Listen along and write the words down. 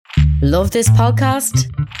Love this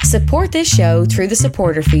podcast? Support this show through the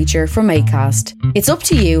supporter feature from Acast. It's up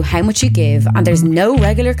to you how much you give and there's no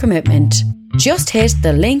regular commitment. Just hit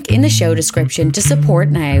the link in the show description to support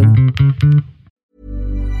now.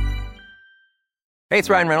 Hey, it's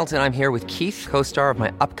Ryan Reynolds, and I'm here with Keith, co-star of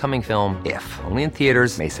my upcoming film, If, only in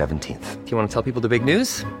theaters May 17th. Do you want to tell people the big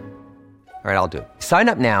news? All right, I'll do it. Sign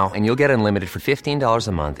up now and you'll get unlimited for $15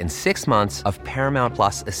 a month and 6 months of Paramount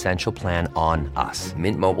Plus Essential Plan on us.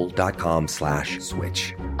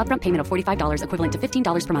 MintMobile.com/switch. Upfront payment of $45 equivalent to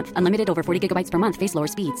 $15 per month. Unlimited over 40 gigabytes per month. Face lower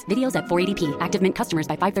speeds. Videos at 480p. Active Mint customers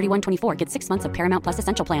by 531.24 get 6 months of Paramount Plus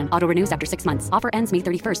Essential Plan. Auto renews after 6 months. Offer ends May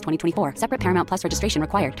 31st, 2024. Separate Paramount Plus registration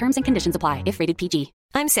required. Terms and conditions apply if rated PG.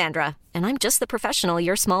 I'm Sandra, and I'm just the professional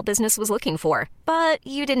your small business was looking for. But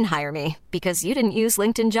you didn't hire me because you didn't use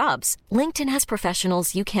LinkedIn Jobs. LinkedIn has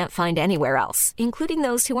professionals you can't find anywhere else, including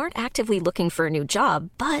those who aren't actively looking for a new job,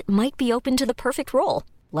 but might be open to the perfect role,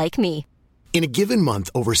 like me. In a given month,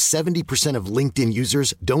 over 70% of LinkedIn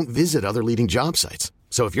users don't visit other leading job sites.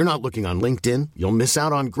 So if you're not looking on LinkedIn, you'll miss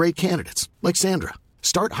out on great candidates like Sandra.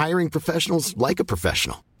 Start hiring professionals like a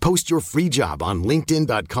professional. Post your free job on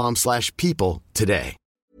linkedin.com/people today.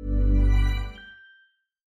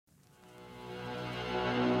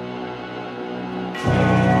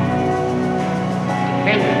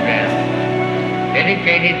 Pentagram,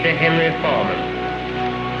 dedicated to Henry Foreman.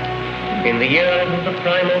 In the years of the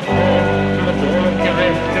primal force and the dawn of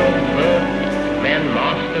terrestrial birth, man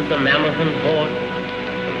mastered the mammoth and horde,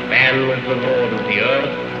 and man was the lord of the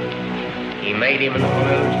earth. He made him an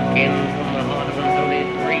hollow skin from the heart of an holy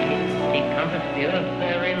tree. He compassed the earth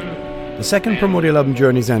therein. The second Primordial album,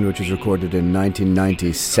 Journey's End, which was recorded in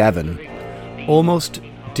 1997, almost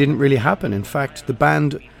didn't really happen. In fact, the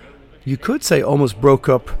band, you could say, almost broke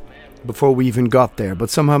up before we even got there, but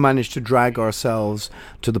somehow managed to drag ourselves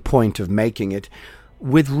to the point of making it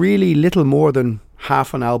with really little more than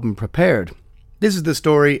half an album prepared. This is the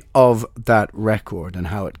story of that record and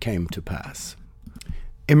how it came to pass.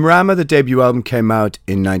 Imrama, the debut album, came out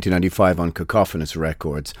in 1995 on Cacophonous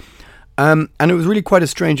Records. And it was really quite a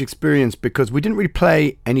strange experience because we didn't really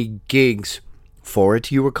play any gigs for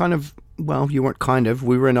it. You were kind of, well, you weren't kind of.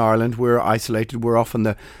 We were in Ireland. We were isolated. We were off on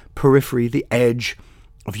the periphery, the edge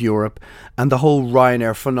of Europe, and the whole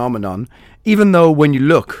Ryanair phenomenon, even though when you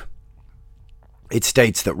look, it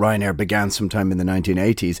states that Ryanair began sometime in the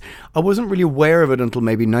 1980s. I wasn't really aware of it until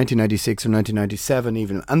maybe 1996 or 1997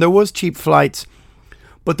 even. And there was cheap flights,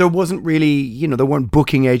 but there wasn't really, there weren't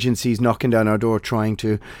booking agencies knocking down our door trying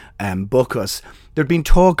to book us. There'd been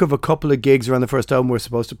talk of a couple of gigs around the first album. We're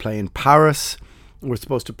supposed to play in Paris. We're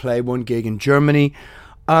supposed to play one gig in Germany.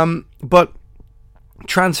 But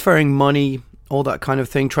transferring money, all that kind of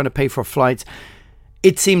thing, trying to pay for flights,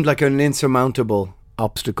 it seemed like an insurmountable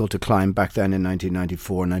obstacle to climb back then in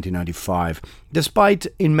 1994, 1995. Despite,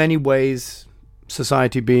 in many ways,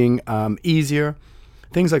 society being easier,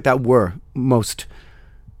 things like that were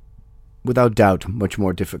without doubt, much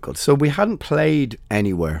more difficult. So we hadn't played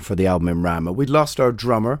anywhere for the album Imrama. We'd lost our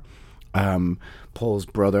drummer, Paul's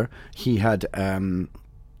brother. He had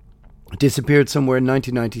disappeared somewhere in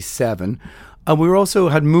 1997. And we also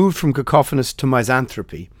had moved from Cacophonous to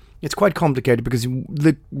Misanthropy. It's quite complicated because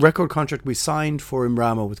the record contract we signed for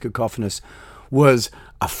Imrama with Cacophonous was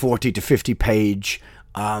a 40 to 50 page,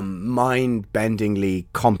 mind-bendingly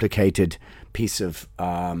complicated piece of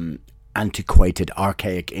antiquated,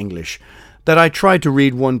 archaic English that I tried to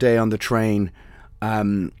read one day on the train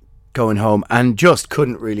going home and just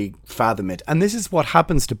couldn't really fathom it. And this is what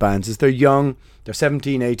happens to bands, is they're young, they're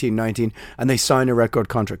 17, 18, 19, and they sign a record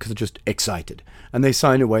contract because they're just excited. And they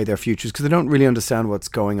sign away their futures because they don't really understand what's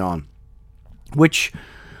going on. Which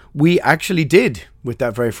we actually did with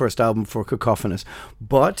that very first album for Cacophonous.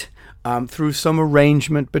 But through some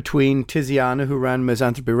arrangement between Tiziana, who ran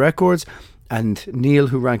Misanthropy Records, and Neil,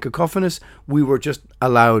 who ran Cacophonous, we were just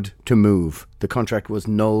allowed to move. The contract was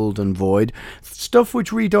nulled and void. Stuff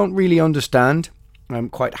which we don't really understand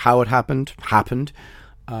quite how it happened.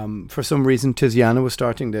 For some reason, Tiziana was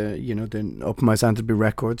starting the Up Misanthropy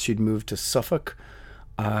Records. She'd moved to Suffolk,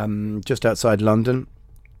 just outside London.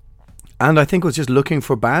 And I think was just looking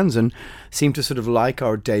for bands and seemed to sort of like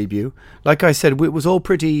our debut. Like I said, it was all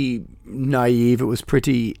pretty naive. It was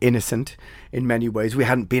pretty innocent in many ways. We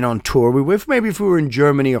hadn't been on tour. Maybe if we were in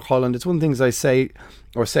Germany or Holland, it's one of the things I say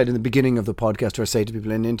or said in the beginning of the podcast, or say to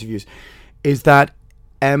people in interviews, is that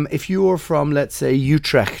if you're from, let's say,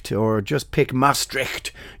 Utrecht, or just pick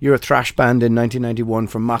Maastricht, you're a thrash band in 1991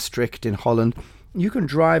 from Maastricht in Holland, you can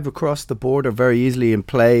drive across the border very easily and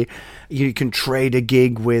play. You can trade a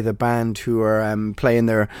gig with a band who are playing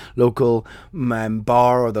their local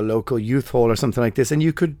bar or the local youth hall or something like this, and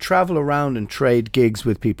you could travel around and trade gigs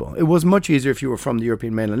with people. It was much easier if you were from the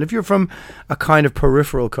European mainland. If you're from a kind of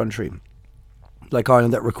peripheral country like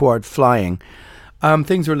Ireland that required flying,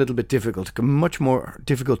 things were a little bit difficult, much more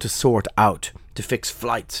difficult to sort out, to fix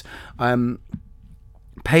flights.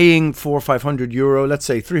 Paying €400 or €500, let's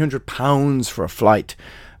say £300 for a flight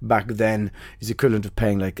back then is equivalent of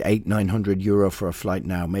paying like €800-900 for a flight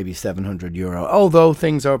now, maybe €700. Although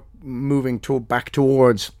things are moving back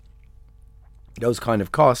towards those kind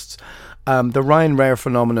of costs. The Ryanair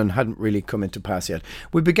phenomenon hadn't really come into pass yet.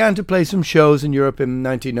 We began to play some shows in Europe in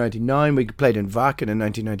 1999. We played in Wacken in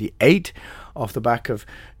 1998 off the back of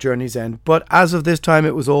Journey's End. But as of this time,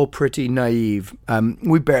 it was all pretty naive.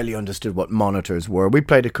 We barely understood what monitors were. We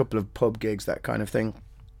played a couple of pub gigs, that kind of thing.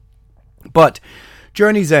 But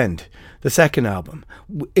Journey's End, the second album,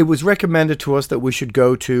 it was recommended to us that we should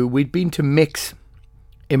go to. We'd been to mix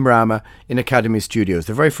Imrama in Academy Studios,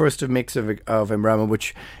 the very first mix of Imrama,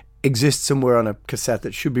 which exists somewhere on a cassette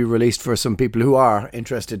that should be released for some people who are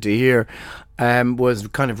interested to hear, was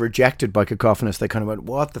kind of rejected by Cacophonous. They kind of went,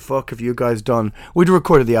 what the fuck have you guys done? We'd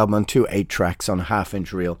recorded the album on 2 8-tracks on a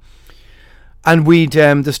half-inch reel. And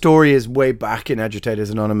the story is way back in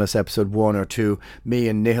Agitators Anonymous episode 1 or 2. Me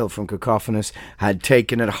and Nihil from Cacophonous had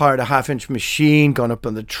hired a half-inch machine, gone up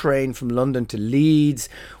on the train from London to Leeds,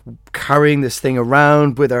 carrying this thing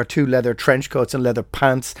around with our 2 leather trench coats and leather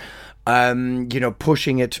pants,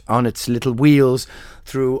 pushing it on its little wheels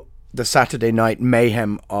through the Saturday night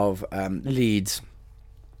mayhem of Leeds,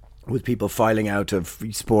 with people filing out of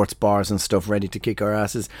sports bars and stuff ready to kick our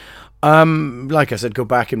asses. Like I said, go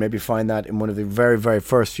back and maybe find that in one of the very, very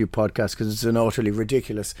first few podcasts, because it's an utterly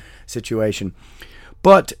ridiculous situation.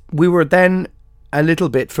 But we were then a little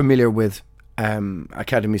bit familiar with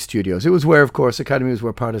Academy Studios. It was where, of course, Academy was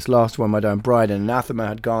where Paradise Lost, where Madame Bride and Anathema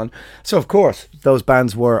had gone. So, of course, those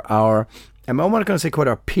bands were our, I'm not going to say quite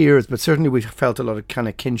our peers, but certainly we felt a lot of kind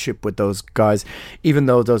of kinship with those guys, even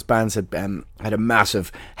though those bands had had a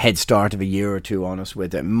massive head start of a year or two on us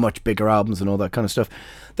with much bigger albums and all that kind of stuff.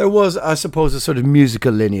 There was, I suppose, a sort of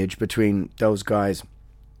musical lineage between those guys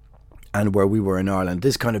and where we were in Ireland.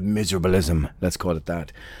 This kind of miserableism, let's call it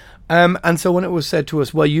that. And so when it was said to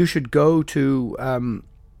us, well, you should go to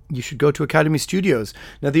Academy Studios.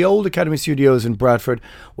 Now, the old Academy Studios in Bradford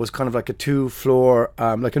was kind of like a 2-floor,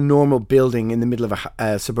 like a normal building in the middle of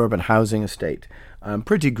a suburban housing estate.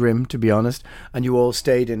 Pretty grim, to be honest. And you all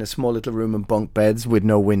stayed in a small little room in bunk beds with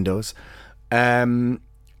no windows. And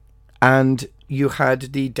you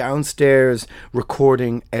had the downstairs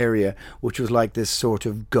recording area, which was like this sort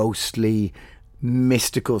of ghostly,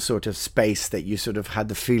 mystical sort of space that you sort of had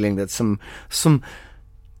the feeling that some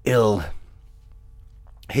ill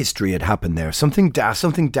history had happened there. Something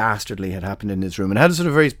dastardly had happened in this room, and it had a sort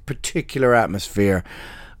of very particular atmosphere.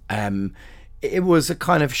 It was a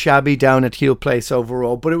kind of shabby, down at heel place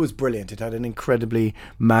overall, but it was brilliant. It had an incredibly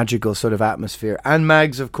magical sort of atmosphere. And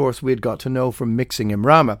Mags, of course, we had got to know from mixing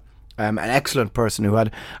Imrama. An excellent person who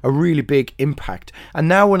had a really big impact. And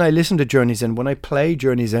now when I listen to Journey's End, when I play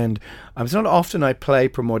Journey's End, it's not often I play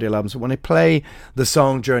Primordial albums, but when I play the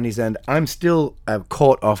song Journey's End, I'm still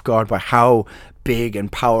caught off guard by how big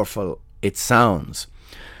and powerful it sounds.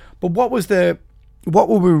 But what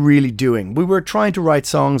were we really doing? We were trying to write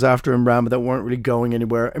songs after Imrama that weren't really going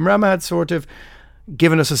anywhere. Imrama had sort of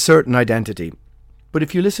given us a certain identity. But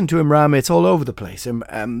if you listen to Imrama, it's all over the place.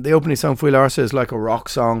 The opening song, Fuil Arsa, is like a rock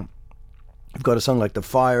song. You've got a song like The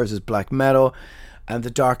Fires is black metal, and The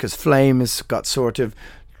Darkest Flame has got sort of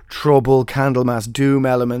trouble, Candlemas doom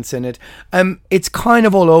elements in it. It's kind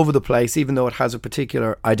of all over the place, even though it has a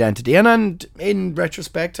particular identity. And in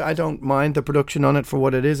retrospect, I don't mind the production on it for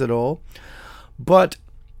what it is at all. But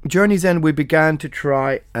Journey's End, we began to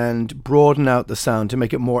try and broaden out the sound to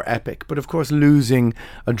make it more epic. But of course, losing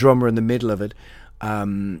a drummer in the middle of it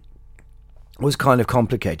was kind of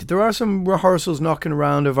complicated. There are some rehearsals knocking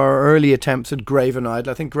around of our early attempts at Graven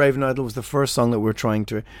Idol. I think Graven Idol was the first song that we were trying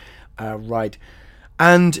to write.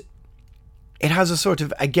 And it has a sort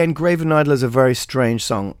of, again, Graven Idol is a very strange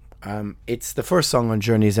song. It's the first song on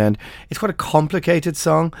Journey's End. It's quite a complicated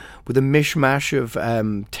song with a mishmash of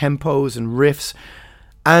tempos and riffs.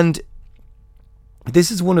 And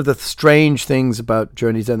this is one of the strange things about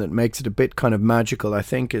Journey's End that makes it a bit kind of magical, I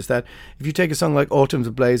think, is that if you take a song like Autumn's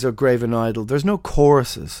Ablaze or Graven Idol, there's no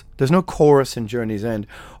choruses. There's no chorus in Journey's End.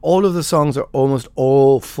 All of the songs are almost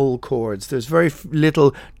all full chords. There's very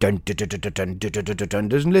little dun dun dun dun dun dun dun dun dun.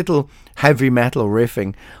 There's little heavy metal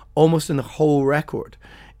riffing almost in the whole record.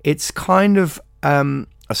 It's kind of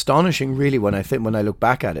astonishing, really, when I look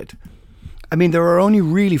back at it. I mean, there are only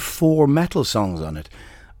really 4 metal songs on it.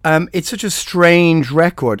 It's such a strange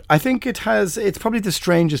record. I think it's probably the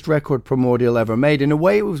strangest record Primordial ever made. In a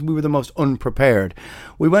way, we were the most unprepared.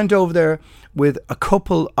 We went over there with a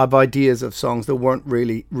couple of ideas of songs that weren't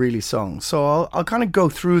really songs. So I'll kind of go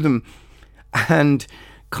through them and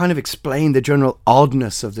kind of explain the general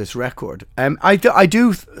oddness of this record. I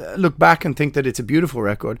do look back and think that it's a beautiful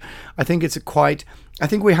record. I think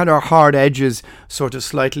we had our hard edges sort of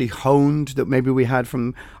slightly honed that maybe we had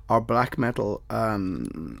from our black metal,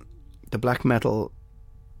 the black metal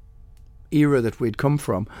era that we'd come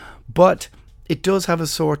from. But it does have a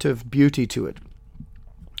sort of beauty to it,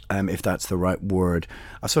 if that's the right word.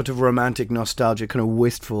 A sort of romantic, nostalgic, kind of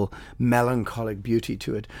wistful, melancholic beauty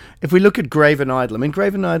to it. If we look at Graven Idol,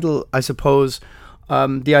 Graven Idol, I suppose,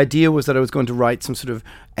 the idea was that I was going to write some sort of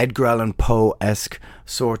Edgar Allan Poe-esque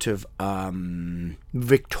sort of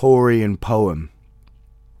Victorian poem.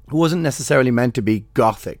 It wasn't necessarily meant to be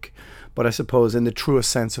gothic, but I suppose in the truest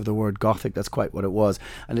sense of the word gothic, that's quite what it was.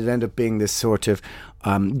 And it ended up being this sort of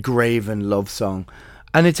graven love song.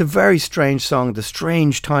 And it's a very strange song, the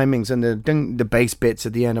strange timings and the bass bits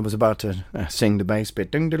at the end. I was about to sing the bass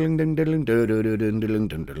bit.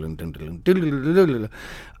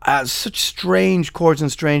 Such strange chords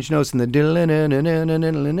and strange notes, and the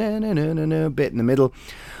bit in the middle.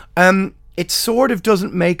 It sort of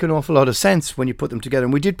doesn't make an awful lot of sense when you put them together.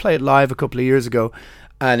 And we did play it live a couple of years ago,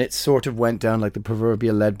 and it sort of went down like the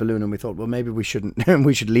proverbial lead balloon, and we thought, well, maybe we shouldn't,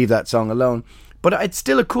 we should leave that song alone. But it's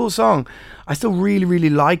still a cool song. I still really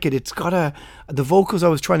like it. It's got the vocals I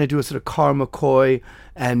was trying to do a sort of Carl McCoy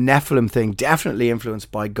and Nephilim thing, definitely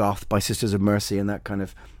influenced by goth, by Sisters of Mercy and that kind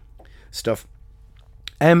of stuff.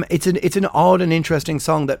 It's an odd and interesting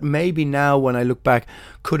song that maybe now when I look back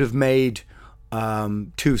could have made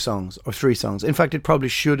 2 songs or 3 songs. In fact, it probably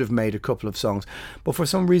should have made a couple of songs. But for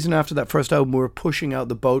some reason after that first album, we were pushing out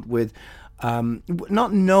the boat with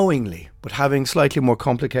not knowingly, but having slightly more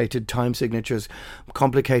complicated time signatures,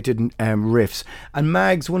 complicated riffs. And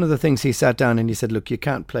Mags, one of the things he sat down and he said, look, you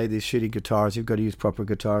can't play these shitty guitars, you've got to use proper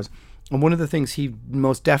guitars. And one of the things he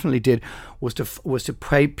most definitely did was to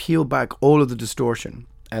peel back all of the distortion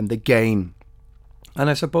and the gain, and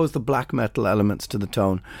I suppose the black metal elements to the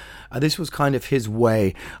tone. This was kind of his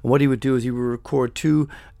way. And what he would do is he would record 2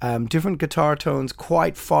 different guitar tones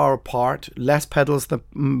quite far apart, less pedals the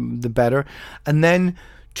better, and then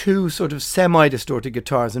 2 sort of semi-distorted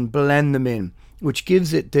guitars and blend them in, which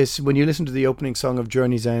gives it this, when you listen to the opening song of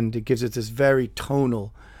Journey's End, it gives it this very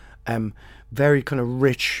tonal, very kind of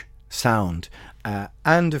rich sound.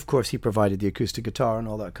 And of course he provided the acoustic guitar and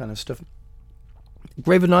all that kind of stuff.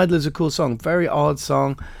 Graven Idol is a cool song, very odd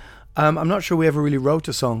song. I'm not sure we ever really wrote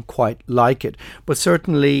a song quite like it, but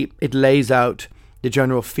certainly it lays out the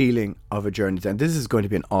general feeling of a Journey's End. This is going to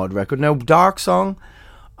be an odd record. Now, Dark Song,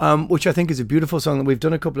 which I think is a beautiful song that we've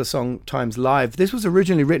done a couple of times live. This was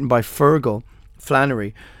originally written by Fergal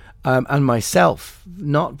Flannery and myself,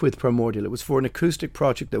 not with Primordial. It was for an acoustic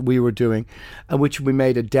project that we were doing, and which we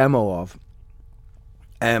made a demo of,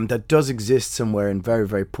 that does exist somewhere in very,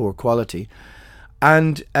 very poor quality.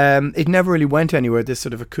 And it never really went anywhere, this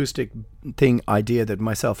sort of acoustic thing idea that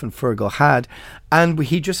myself and Fergal had. And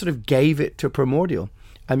he just sort of gave it to Primordial.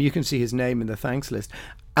 You can see his name in the thanks list.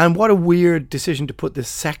 And what a weird decision to put this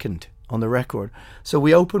second on the record. So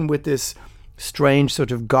we open with this strange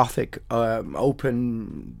sort of gothic,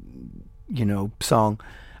 open, song.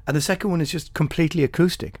 And the second one is just completely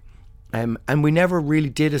acoustic. And we never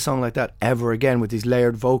really did a song like that ever again, with these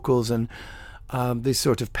layered vocals and these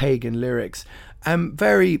sort of pagan lyrics.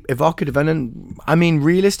 Very evocative, and I mean,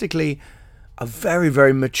 realistically, a very,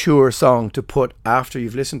 very mature song to put after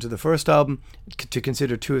you've listened to the first album, to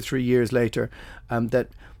consider 2 or 3 years later that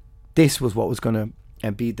this was what was going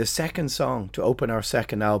to be the second song to open our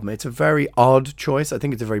second album. It's a very odd choice. I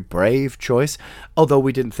think it's a very brave choice, although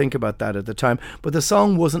we didn't think about that at the time. But the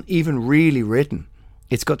song wasn't even really written.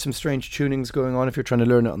 It's got some strange tunings going on. If you're trying to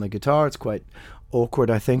learn it on the guitar, it's quite awkward,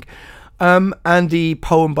 I think. And the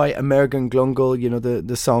poem by Emergan Glungal,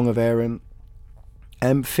 the Song of Erin,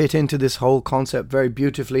 fit into this whole concept very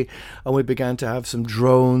beautifully. And we began to have some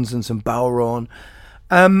drones and some Bowron.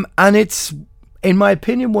 And it's, in my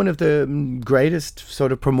opinion, one of the greatest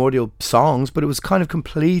sort of Primordial songs, but it was kind of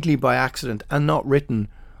completely by accident and not written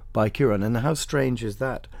by Kieran. And how strange is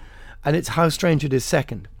that? And it's how strange it is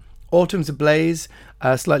second. Autumn's Ablaze,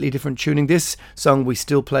 slightly different tuning. This song we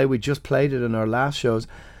still play. We just played it in our last shows.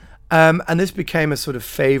 And this became a sort of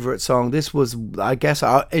favourite song. This was, I guess,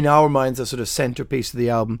 in our minds, a sort of centrepiece of the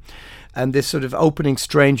album. And this sort of opening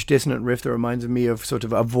strange dissonant riff that reminds me of sort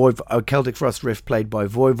of a Celtic Frost riff played by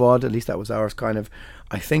Voivod. At least that was ours kind of,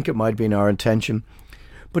 I think it might have been our intention.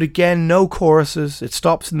 But again, no choruses. It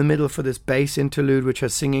stops in the middle for this bass interlude, which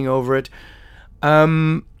has singing over it.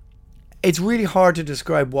 It's really hard to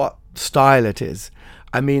describe what style it is.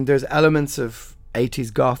 I mean, there's elements of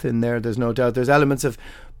 80s goth in there, there's no doubt. There's elements of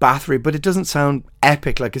Bathory, but it doesn't sound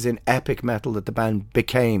epic, like as in epic metal that the band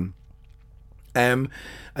became.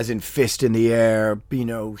 As in fist in the air,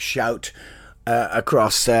 shout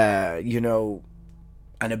across, an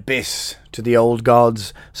abyss to the old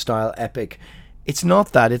gods style epic. It's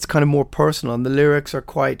not that. It's kind of more personal, and the lyrics are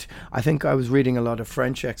quite... I think I was reading a lot of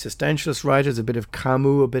French existentialist writers, a bit of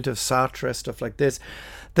Camus, a bit of Sartre, stuff like this.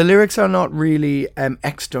 The lyrics are not really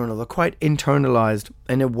external. They're quite internalized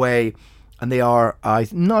in a way, and they are, I'm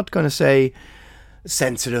not going to say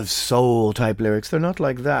sensitive soul type lyrics. They're not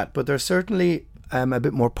like that, but they're certainly a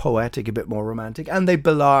bit more poetic, a bit more romantic, and they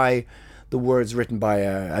belie the words written by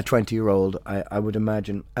a 20-year-old, I would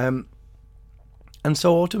imagine. And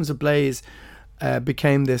so Autumn's Ablaze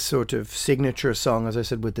became this sort of signature song, as I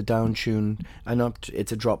said, with the down tune, and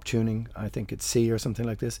it's a drop tuning. I think it's C or something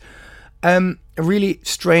like this. A really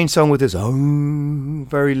strange song with this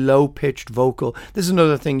very low-pitched vocal. This is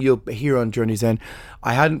another thing you'll hear on Journey's End.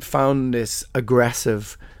 I hadn't found this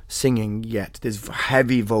aggressive singing yet, this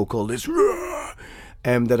heavy vocal, this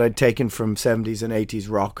that I'd taken from 70s and 80s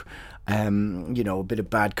rock. A bit of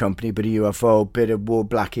Bad Company, a bit of UFO, bit of War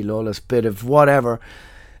Blackie Lawless, bit of whatever.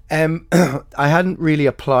 I hadn't really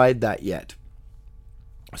applied that yet.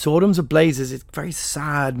 So Autumn's Ablaze is a very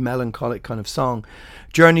sad, melancholic kind of song.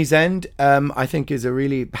 Journey's End, I think, is a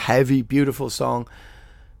really heavy, beautiful song,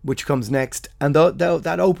 which comes next. And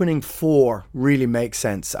that opening four really makes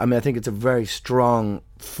sense. I mean, I think it's a very strong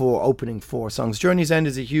opening four songs. Journey's End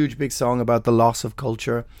is a huge, big song about the loss of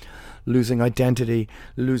culture, losing identity,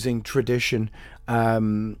 losing tradition,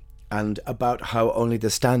 and about how only the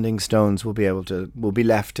standing stones will be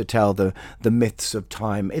left to tell the myths of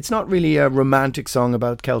time. It's not really a romantic song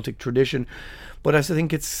about Celtic tradition, but I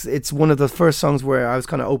think it's one of the first songs where I was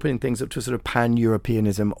kind of opening things up to sort of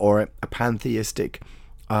pan-Europeanism or a pantheistic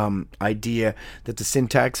idea that the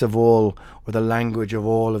syntax of all, or the language of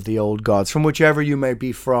all of the old gods, from whichever you may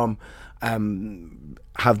be from,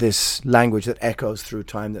 have this language that echoes through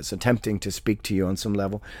time, that's attempting to speak to you on some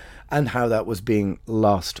level, and how that was being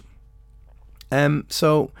lost.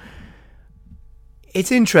 So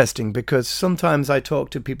it's interesting because sometimes I talk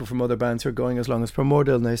to people from other bands who are going as long as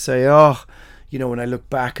Primordial, and they say, when I look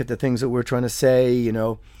back at the things that we're trying to say,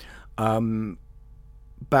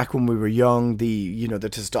 back when we were young, the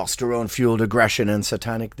testosterone fueled aggression and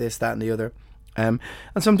satanic this, that and the other. And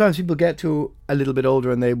sometimes people get to a little bit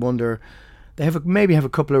older and they wonder, they maybe have a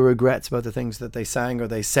couple of regrets about the things that they sang or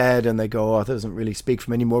they said, and they go, that doesn't really speak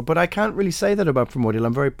for me anymore. But I can't really say that about Primordial.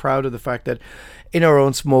 I'm very proud of the fact that in our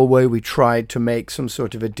own small way we tried to make some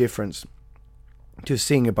sort of a difference, to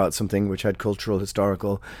sing about something which had cultural,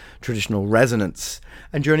 historical, traditional resonance.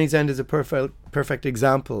 And Journey's End is a perfect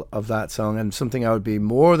example of that song, and something I would be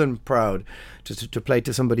more than proud to play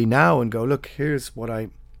to somebody now and go, look, here's what I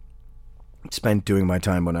spent doing my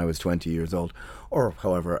time when I was 20 years old, or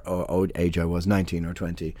however old age I was, 19 or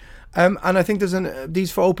 20. And I think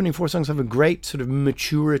these opening four songs have a great sort of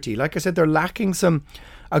maturity. Like I said, they're lacking some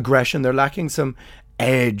aggression, they're lacking some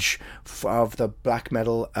edge of the black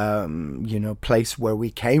metal, place where we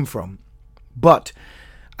came from. But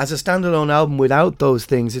as a standalone album without those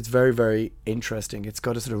things, it's very, very interesting. It's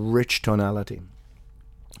got a sort of rich tonality.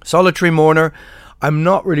 Solitary Mourner, I'm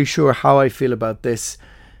not really sure how I feel about this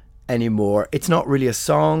anymore. It's not really a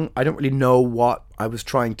song. I don't really know what I was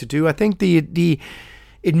trying to do. I think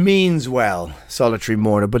it means well, Solitary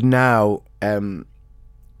Mourner, but now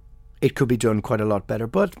it could be done quite a lot better.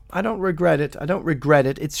 But I don't regret it.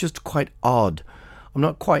 It's just quite odd. I'm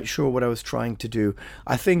not quite sure what I was trying to do.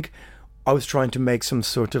 I think I was trying to make some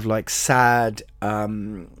sort of like sad,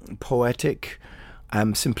 poetic,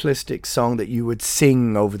 simplistic song that you would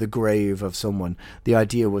sing over the grave of someone. The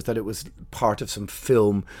idea was that it was part of some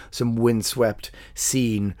film, some windswept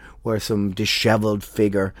scene where some disheveled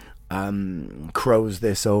figure crows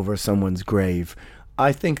this over someone's grave.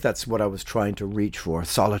 I think that's what I was trying to reach for,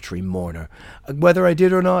 Solitary Mourner. Whether I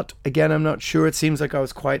did or not, again, I'm not sure. It seems like I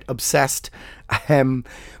was quite obsessed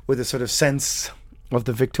with a sort of sense of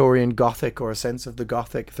the Victorian Gothic, or a sense of the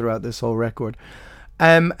Gothic throughout this whole record.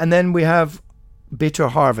 And then we have Bitter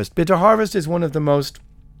Harvest. Bitter Harvest is one of the most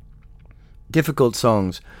difficult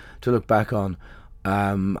songs to look back on.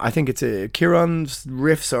 I think Kieran's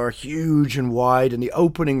riffs are huge and wide, and the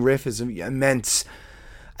opening riff is immense.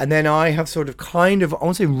 And then I have sort of I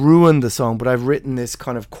won't say ruined the song, but I've written this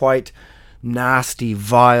kind of quite nasty,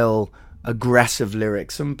 vile, aggressive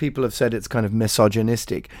lyrics. Some people have said it's kind of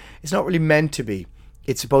misogynistic. It's not really meant to be.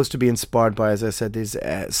 It's supposed to be inspired by, as I said, this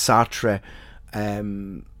Sartre,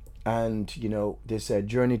 and this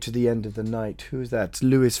Journey to the End of the Night. Who's that? It's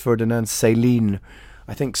Louis Ferdinand Céline.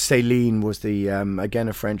 I think Céline was the again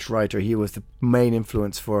a French writer. He was the main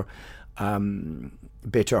influence for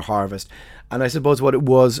Bitter Harvest. And I suppose what it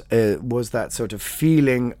was that sort of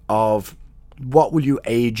feeling of what will you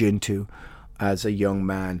age into as a young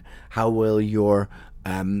man? How will your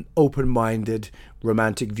open-minded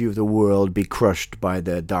romantic view of the world be crushed by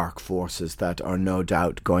the dark forces that are no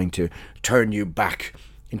doubt going to turn you back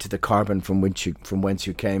into the carbon from whence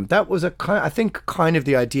you came? That was I think kind of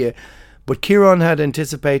the idea. But Kieran had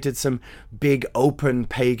anticipated some big open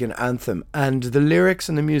pagan anthem, and the lyrics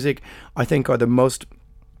and the music I think are the most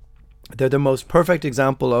perfect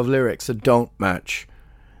example of lyrics that don't match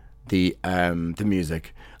the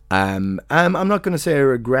music. I'm not going to say I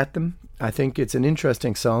regret them. I think it's an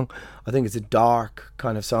interesting song. I think it's a dark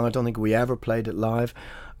kind of song. I don't think we ever played it live.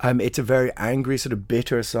 It's a very angry, sort of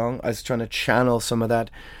bitter song. I was trying to channel some of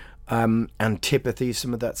that antipathy,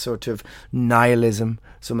 some of that sort of nihilism,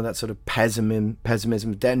 some of that sort of pessimism.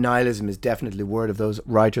 Nihilism is definitely the word of those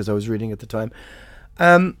writers I was reading at the time.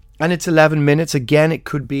 And it's 11 minutes. Again, it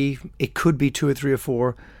could be 2 or 3 or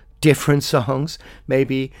 4 different songs.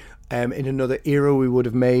 Maybe in another era we would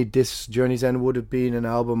have made this Journey's End would have been an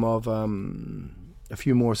album of a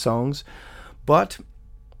few more songs. But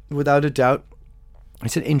without a doubt,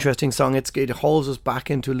 it's an interesting song. It holds us back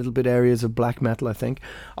into a little bit areas of black metal, I think.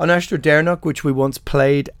 On Ashtar Dernach, which we once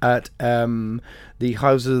played at the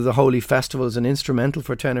Houses of the Holy Festival as an instrumental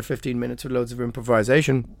for 10 or 15 minutes with loads of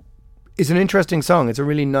improvisation, is an interesting song. It's a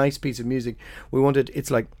really nice piece of music. We wanted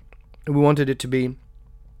it to be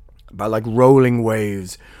about like rolling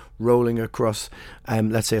waves, rolling across,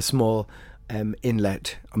 let's say, a small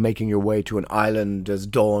inlet, making your way to an island as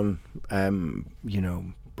dawn,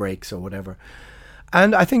 breaks or whatever.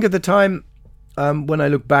 And I think at the time, when I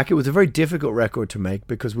look back, it was a very difficult record to make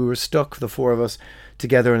because we were stuck, the 4 of us,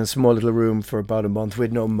 together in a small little room for about a month. We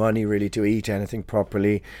had no money really to eat anything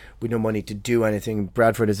properly. We had no money to do anything.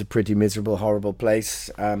 Bradford is a pretty miserable, horrible place.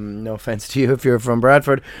 No offence to you if you're from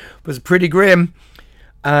Bradford. It was pretty grim.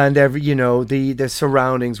 And the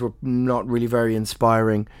surroundings were not really very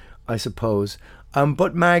inspiring, I suppose.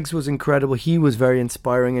 But Mags was incredible. He was very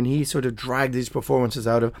inspiring, and he sort of dragged these performances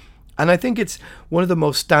out of. And I think it's one of the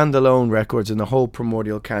most standalone records in the whole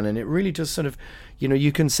Primordial canon. It really just sort of,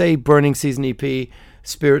 you can say Burning Season EP,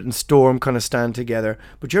 Spirit and Storm kind of stand together,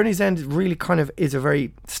 but Journey's End really kind of is a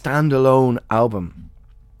very standalone album.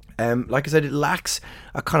 Like I said, it lacks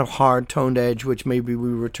a kind of hard toned edge, which maybe we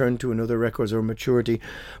return to in other records or maturity,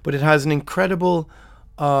 but it has an incredible,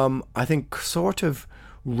 I think, sort of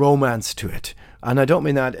romance to it. And I don't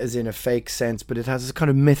mean that as in a fake sense, but it has this kind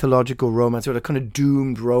of mythological romance or a kind of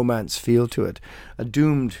doomed romance feel to it. A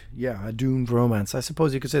doomed romance. I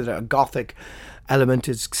suppose you could say that a gothic element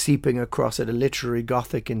is seeping across it. A literary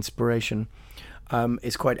gothic inspiration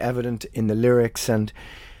is quite evident in the lyrics, and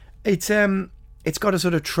it's got a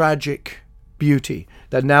sort of tragic beauty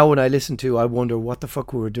that now when I listen to, I wonder what the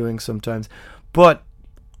fuck we were doing sometimes. But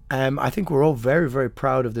I think we're all very, very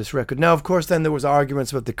proud of this record. Now, of course, then there was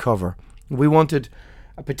arguments about the cover. We wanted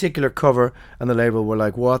a particular cover, and the label were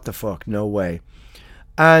like, what the fuck, no way.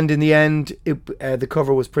 And in the end, the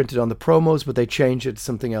cover was printed on the promos, but they changed it to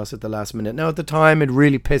something else at the last minute. Now, at the time, it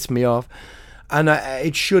really pissed me off, and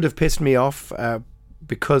it should have pissed me off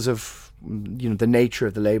because of the nature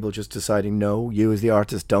of the label just deciding, no, you as the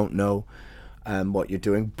artist don't know what you're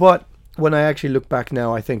doing. But when I actually look back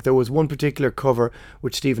now, I think there was one particular cover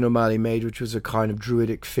which Stephen O'Malley made, which was a kind of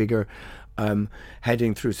druidic figure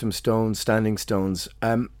heading through some stones, standing stones,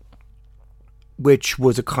 which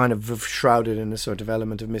was a kind of shrouded in a sort of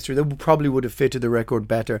element of mystery that probably would have fitted the record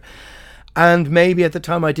better. And maybe at the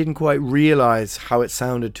time I didn't quite realise how it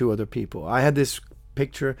sounded to other people. I had this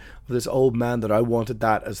picture of this old man that I wanted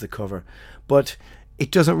that as the cover, but it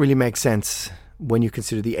doesn't really make sense when you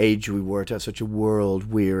consider the age we were to have such a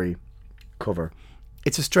world-weary cover.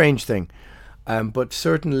 It's a strange thing, but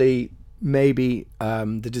certainly maybe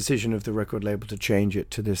the decision of the record label to change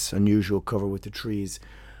it to this unusual cover with the trees,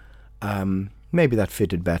 maybe that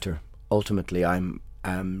fitted better. Ultimately, I'm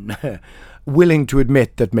willing to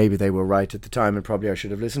admit that maybe they were right at the time and probably I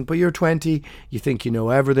should have listened. But you're 20, you think you know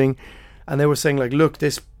everything, and they were saying like, look,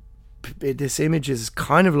 this image is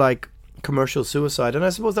kind of like commercial suicide. And I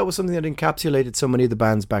suppose that was something that encapsulated so many of the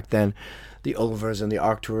bands back then, the Ulvers and the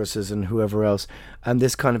Arcturuses and whoever else, and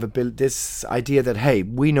this kind of this idea that, hey,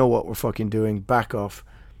 we know what we're fucking doing, back off,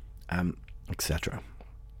 etc.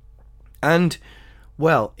 And,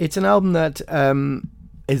 well, it's an album that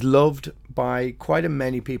is loved by quite a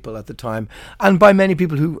many people at the time, and by many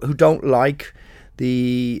people who don't like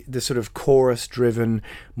the sort of chorus-driven,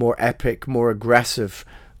 more epic, more aggressive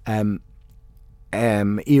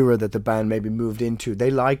era that the band maybe moved into.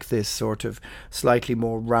 They like this sort of slightly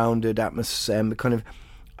more rounded atmosphere, kind of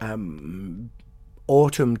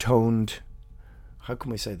autumn-toned. How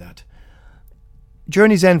can we say that?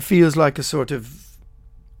 Journey's End feels like a sort of.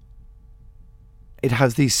 It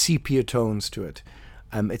has these sepia tones to it.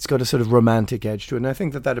 It's got a sort of romantic edge to it, and I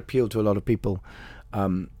think that appealed to a lot of people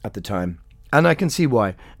at the time. And I can see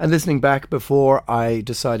why. And listening back before I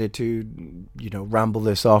decided to, ramble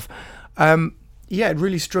this off, it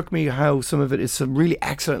really struck me how some of it is really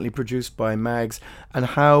excellently produced by Mags, and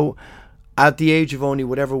how at the age of only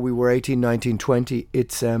whatever we were, 18, 19, 20,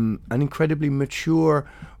 it's an incredibly mature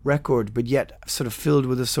record, but yet sort of filled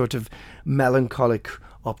with a sort of melancholic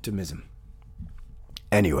optimism.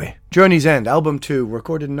 Anyway, Journey's End, album 2,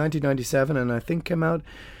 recorded in 1997, and I think came out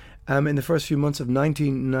in the first few months of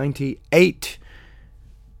 1998.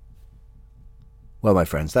 Well, my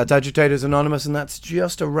friends, that's Agitators Anonymous, and that's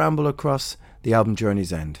just a ramble across the album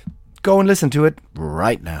Journey's End. Go and listen to it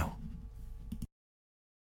right now.